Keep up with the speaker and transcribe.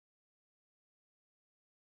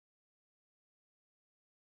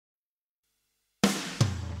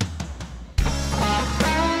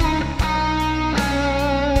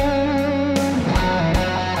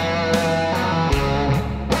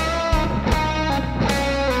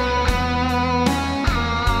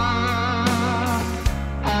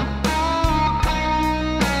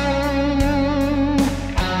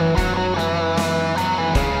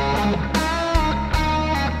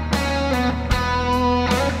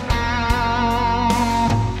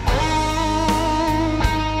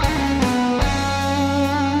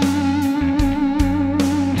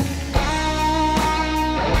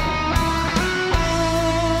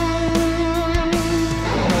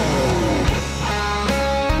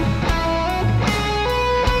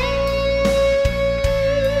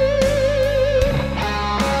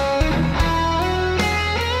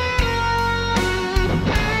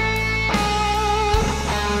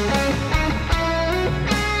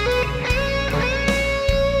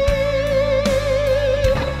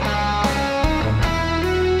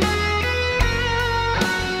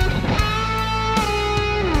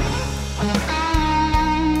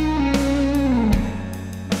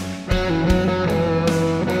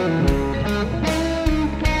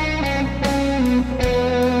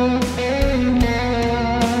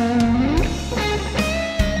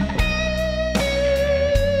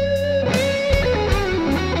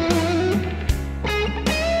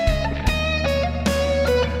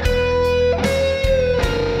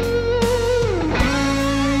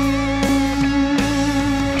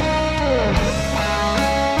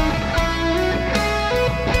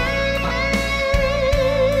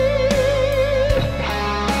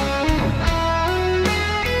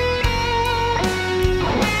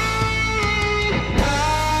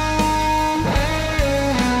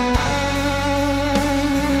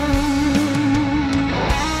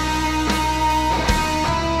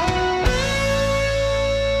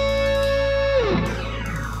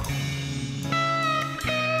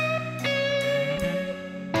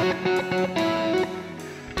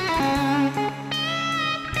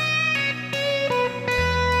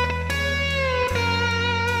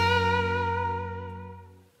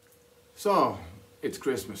So, it's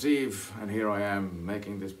Christmas Eve and here I am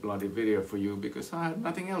making this bloody video for you because I had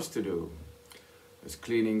nothing else to do. There's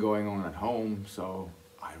cleaning going on at home, so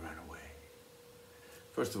I ran away.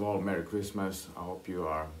 First of all, Merry Christmas. I hope you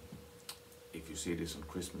are, if you see this on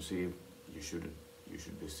Christmas Eve, you should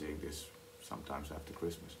be seeing this sometimes after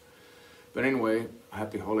Christmas. But anyway,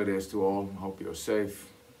 happy holidays to all. Hope you're safe.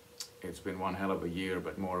 It's been one hell of a year,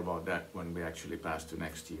 but more about that when we actually pass to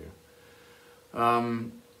next year.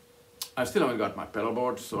 I still haven't got my pedal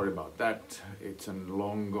board, sorry about that. It's an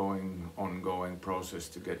ongoing process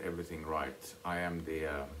to get everything right. I am the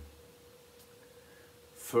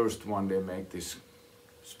first one they make this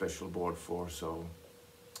special board for, so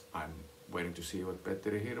I'm waiting to see what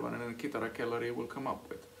Petteri Hirvonen and Kitarakellari will come up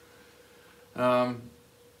with. I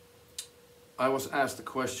was asked a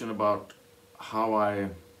question about how I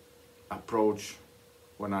approach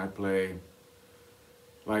when I play,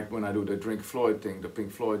 like when I do the Drink Floyd thing, the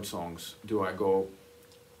Pink Floyd songs. Do I go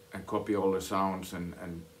and copy all the sounds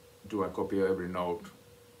and do I copy every note?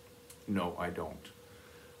 No, I don't.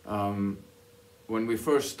 When we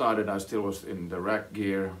first started, I still was in the rack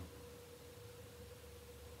gear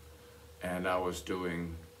and I was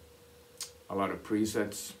doing a lot of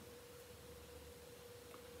presets.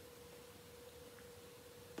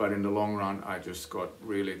 But in the long run, I just got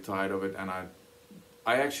really tired of it, and I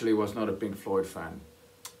actually was not a Pink Floyd fan.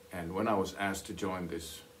 And when I was asked to join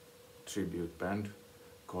this tribute band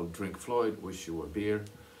called Drink Floyd, Wish You Were Beer,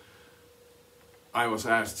 I was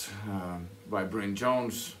asked by Bryn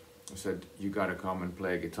Jones, who said, you gotta come and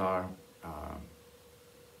play guitar.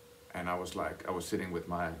 And I was like, I was sitting with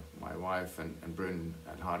my wife and Bryn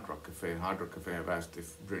at Hard Rock Cafe. Hard Rock Cafe have asked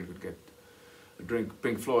if Bryn could get a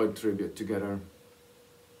Pink Floyd tribute together.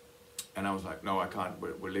 And I was like, no, I can't,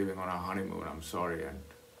 we're leaving on our honeymoon, I'm sorry. And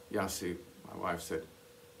Yassi, my wife, said,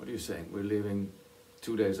 what are you saying? We're leaving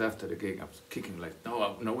 2 days after the gig. I was kicking like,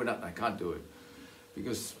 no, we're not, I can't do it.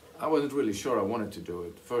 Because I wasn't really sure I wanted to do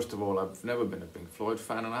it. First of all, I've never been a Pink Floyd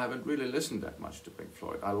fan and I haven't really listened that much to Pink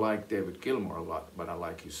Floyd. I like David Gilmour a lot, but I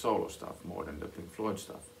like his solo stuff more than the Pink Floyd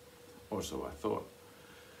stuff. Or so I thought.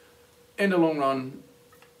 In the long run,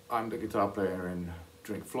 I'm the guitar player in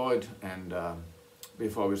Drink Floyd, and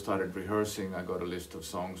before we started rehearsing, I got a list of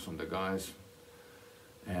songs from the guys,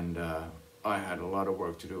 and I had a lot of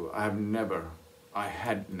work to do. I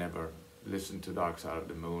had never listened to Dark Side of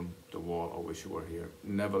the Moon, The Wall, or Wish You Were Here.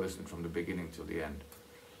 Never listened from the beginning till the end.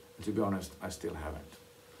 And to be honest, I still haven't.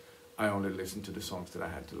 I only listened to the songs that I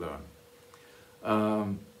had to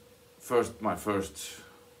learn. My first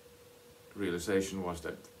realization was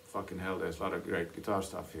that fucking hell, there's a lot of great guitar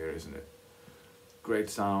stuff here, isn't it? Great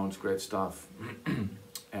sounds, great stuff.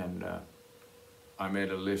 And I made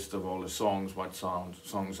a list of all the songs, what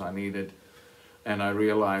songs I needed. And I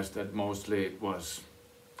realized that mostly it was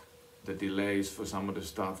the delays for some of the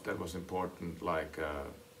stuff that was important, like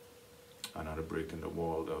Another Brick in the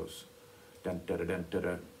Wall, those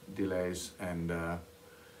dun-da-da-dun-da-da delays. And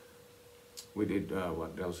we did,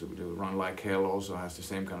 what else did we do? Run Like Hell also has the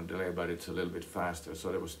same kind of delay, but it's a little bit faster. So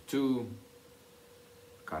there was two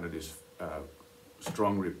kind of this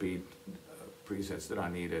strong repeat presets that I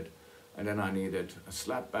needed, and then I needed a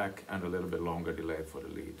slapback and a little bit longer delay for the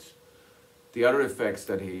leads. The other effects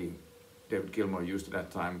that David Gilmour used at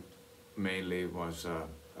that time mainly was a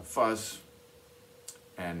fuzz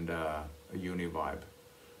and a uni-vibe,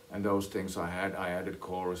 and those things I added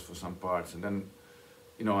chorus for some parts, and then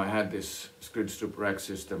I had this Skridstrup rack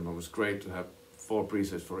system. It was great to have 4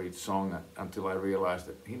 presets for each song until I realized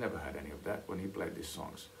that he never had any of that when he played these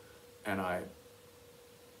songs, and I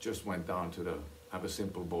just went down to have a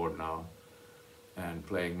simple board now and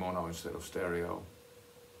playing mono instead of stereo,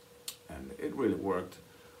 and it really worked.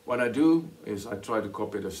 What I do is I try to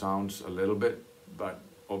copy the sounds a little bit, but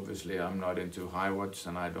obviously I'm not into hi-hats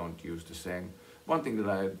and I don't use the same. One thing that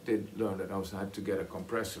I did learn that I had to get a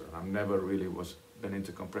compressor. I've never really been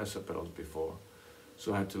into compressor pedals before,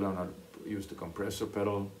 so I had to learn how to use the compressor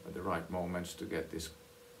pedal at the right moments to get these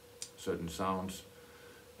certain sounds.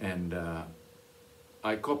 And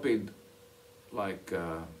I copied like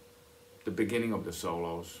the beginning of the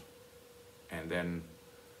solos, and then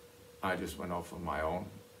I just went off on my own.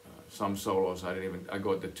 Some solos I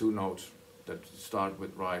got the 2 notes that start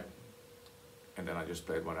with right, and then I just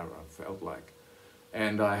played whatever I felt like.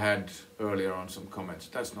 And I had earlier on some comments,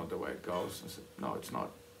 that's not the way it goes. I said, no, it's not.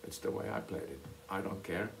 It's the way I played it. I don't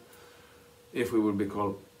care if we would be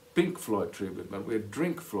called Pink Floyd tribute, but we're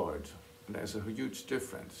Drink Floyd, and there's a huge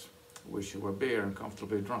difference. Wish You Were Beer and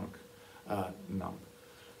Comfortably Numb.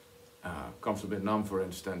 Comfortably Numb, for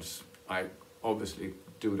instance, I obviously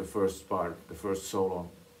do the first part, the first solo.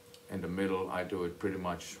 In the middle, I do it pretty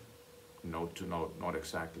much note to note, not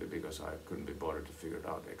exactly because I couldn't be bothered to figure it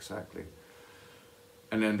out exactly.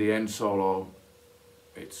 And then the end solo,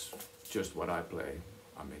 it's just what I play.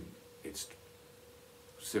 I mean, it's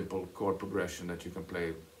simple chord progression that you can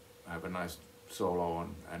play, have a nice solo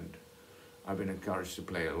on, and I've been encouraged to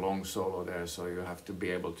play a long solo there, so you have to be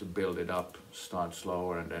able to build it up, start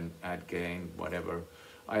slower and then add gain, whatever.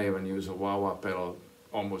 I even use a wah-wah pedal,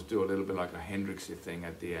 almost do a little bit like a Hendrixy thing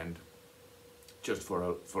at the end, just for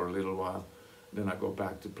a little while. Then I go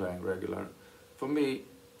back to playing regular. For me,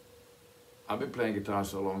 I've been playing guitar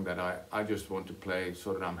so long that I just want to play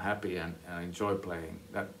so that I'm happy and enjoy playing.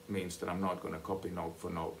 That means that I'm not going to copy note for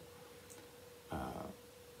note.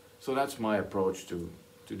 So that's my approach to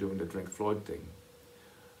doing the Drink Floyd thing.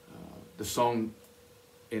 The song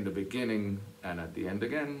in the beginning and at the end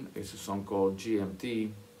again is a song called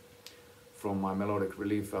GMT from my Melodic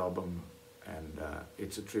Relief album, and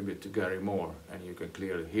it's a tribute to Gary Moore, and you can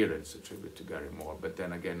clearly hear it's a tribute to Gary Moore. But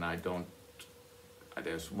then again,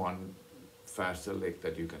 there's one faster lick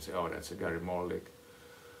that you can say, oh, that's a Gary Moore lick,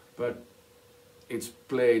 but it's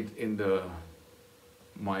played in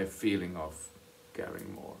my feeling of Gary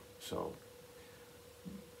Moore. So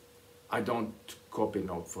I don't copy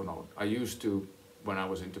note for note. I used to when I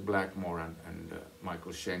was into Blackmore and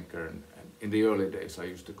Michael Schenker, and in the early days I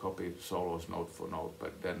used to copy solos note for note,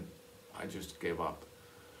 but then I just gave up.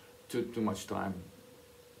 Too much time.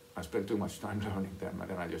 I spent too much time learning them, and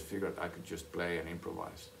then I just figured I could just play and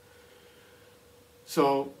improvise.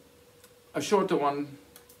 So a shorter one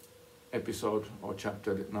episode or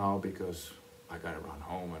chapter now, because I gotta run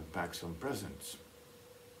home and pack some presents.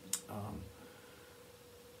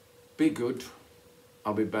 Be good.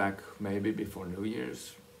 I'll be back maybe before New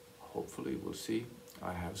Year's. Hopefully, we'll see.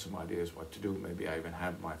 I have some ideas what to do. Maybe I even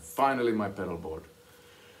have finally my pedal board.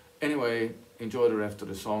 Anyway, enjoy the rest of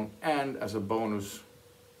the song. And as a bonus,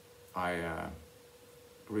 I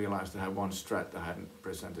realized I have one Strat I hadn't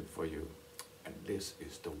presented for you. And this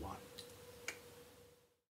is the one.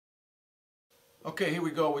 Okay, here we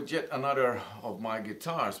go with yet another of my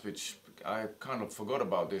guitars, which I kind of forgot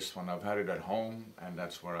about this one. I've had it at home, and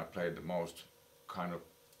that's where I played the most. Kind of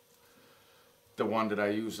the one that I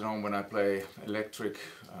use at home when I play electric,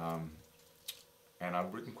 and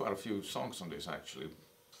I've written quite a few songs on this actually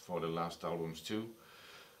for the last albums too.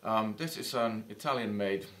 This is an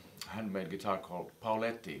Italian-made, handmade guitar called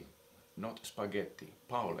Paoletti, not spaghetti,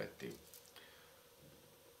 Paoletti.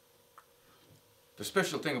 The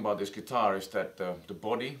special thing about this guitar is that the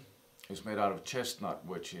body is made out of chestnut,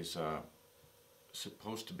 which is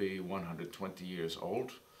supposed to be 120 years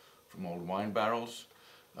old, from old wine barrels.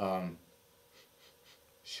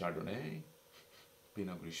 Chardonnay,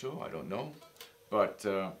 Pinot Grigio, I don't know. But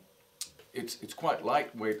it's quite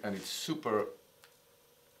lightweight, and it's super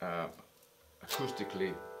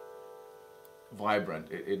acoustically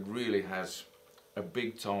vibrant. It really has a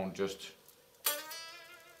big tone, just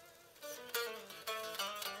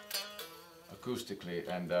acoustically.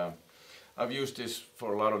 And I've used this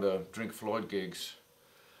for a lot of the Drink Floyd gigs,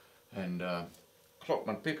 and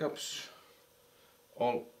Clockman pickups,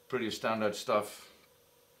 all pretty standard stuff.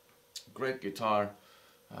 Great guitar.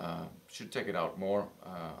 Should take it out more.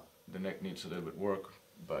 The neck needs a little bit work,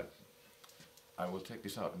 but I will take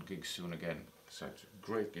this out in gigs soon again. Such a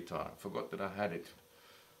great guitar. Forgot that I had it.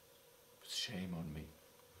 Shame on me.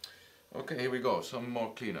 Okay, here we go. Some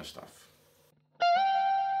more cleaner stuff.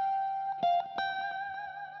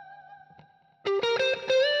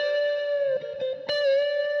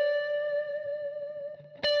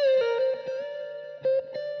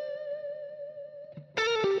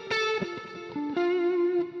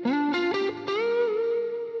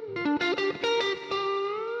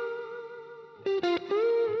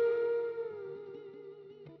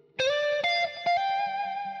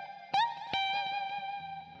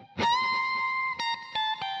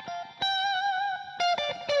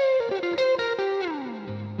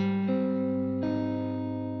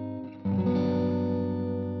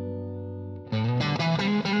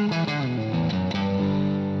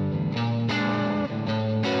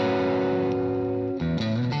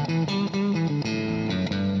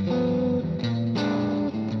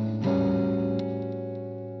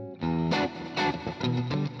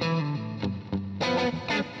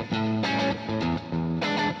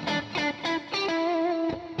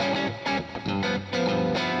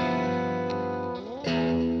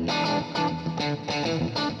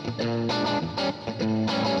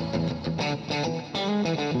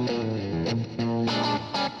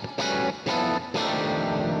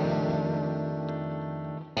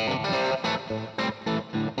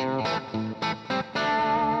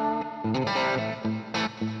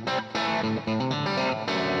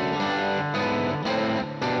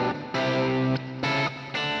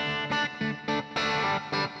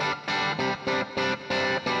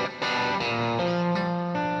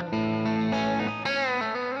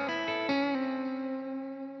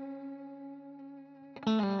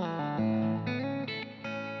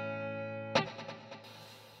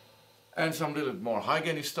 And some little more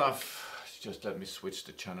high-gainy stuff. Just let me switch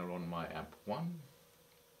the channel on my amp 1.